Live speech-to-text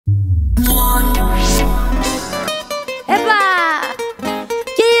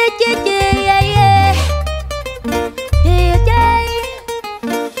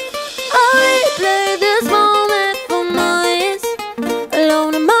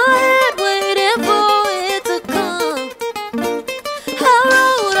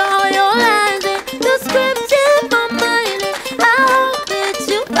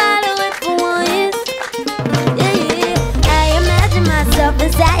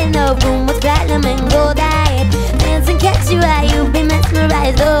enough room with platinum and gold eyes. Dance and catch you eye, you'll be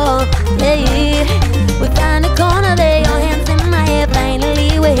mesmerized. Oh, yeah. We find a corner, lay your hands in my hair.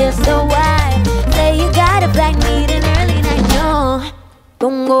 Finally we're here, so why? Say you got a black meet an early night. No,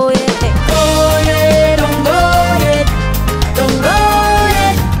 don't go yet. Oh yeah, don't go yet. Don't go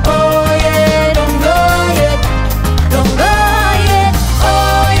yet. Oh yeah, don't go yet. Don't go yet.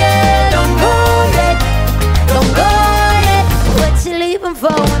 Oh yeah, don't go yet. Don't go yet. What you leaving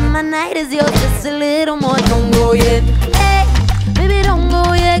for when my night is yours? Just a little more. Don't go yet. Hey, baby, don't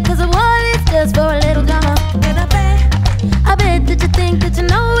go yet. Cause I want it just for a little drama. And I bet that you think that you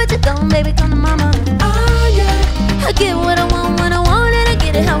know what you don't. Baby, come to mama. Oh yeah, I get what I want when I want it. I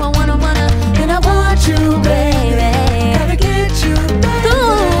get it how I wanna. And I want you, baby. Gotta get you, baby.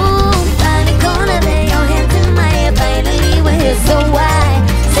 Ooh, find a corner, lay your hands in my hair. Finally we're here, so why?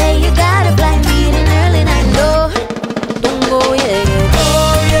 Say you got a blind beat in early night. No, don't go yet.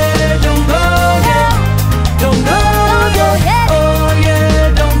 Oh yeah, don't go yet. Don't go yet. Oh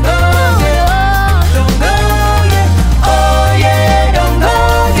yeah, don't go yet. Don't go yet. Oh yeah, don't go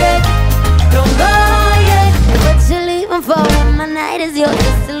yet. Don't go yet. What you leaving for when my night is yours?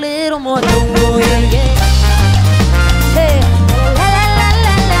 Just a little more. Don't go yet. Hey, la la la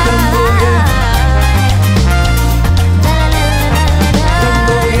la la. La la la la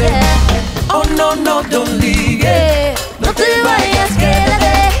la. Oh no, no, don't leave yet. No te vayas,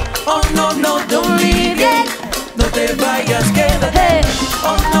 quédate. Oh no, no, don't leave yet. No te vayas, quédate. Hey,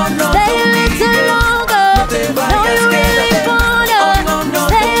 Oh no, no, stay a don't leave little yet. longer. No te Know vayas, you really quédate. wanna. Oh no, no,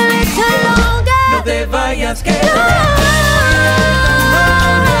 Stay a don't leave little yet. longer. No te vayas, quédate.